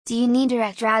Do you need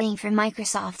direct routing from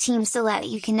Microsoft Teams to let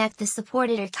you connect the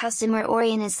supported or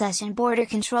customer-oriented session border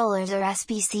controllers or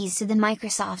SBCs to the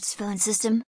Microsoft's phone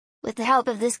system? With the help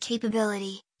of this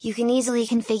capability, you can easily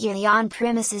configure the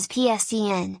on-premises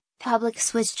PSTN, public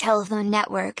switched telephone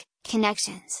network,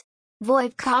 connections.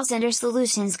 VoIP call center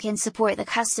solutions can support the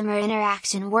customer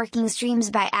interaction working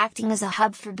streams by acting as a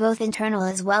hub for both internal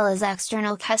as well as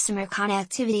external customer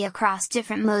connectivity across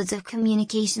different modes of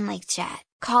communication like chat,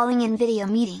 calling and video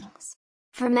meetings.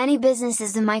 For many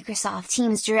businesses, the Microsoft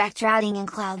Teams direct routing and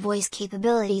cloud voice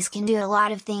capabilities can do a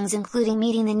lot of things, including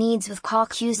meeting the needs with call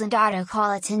queues and auto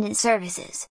call attendant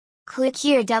services. Click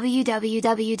here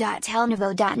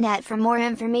www.telnovo.net for more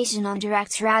information on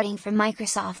direct routing from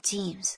Microsoft Teams.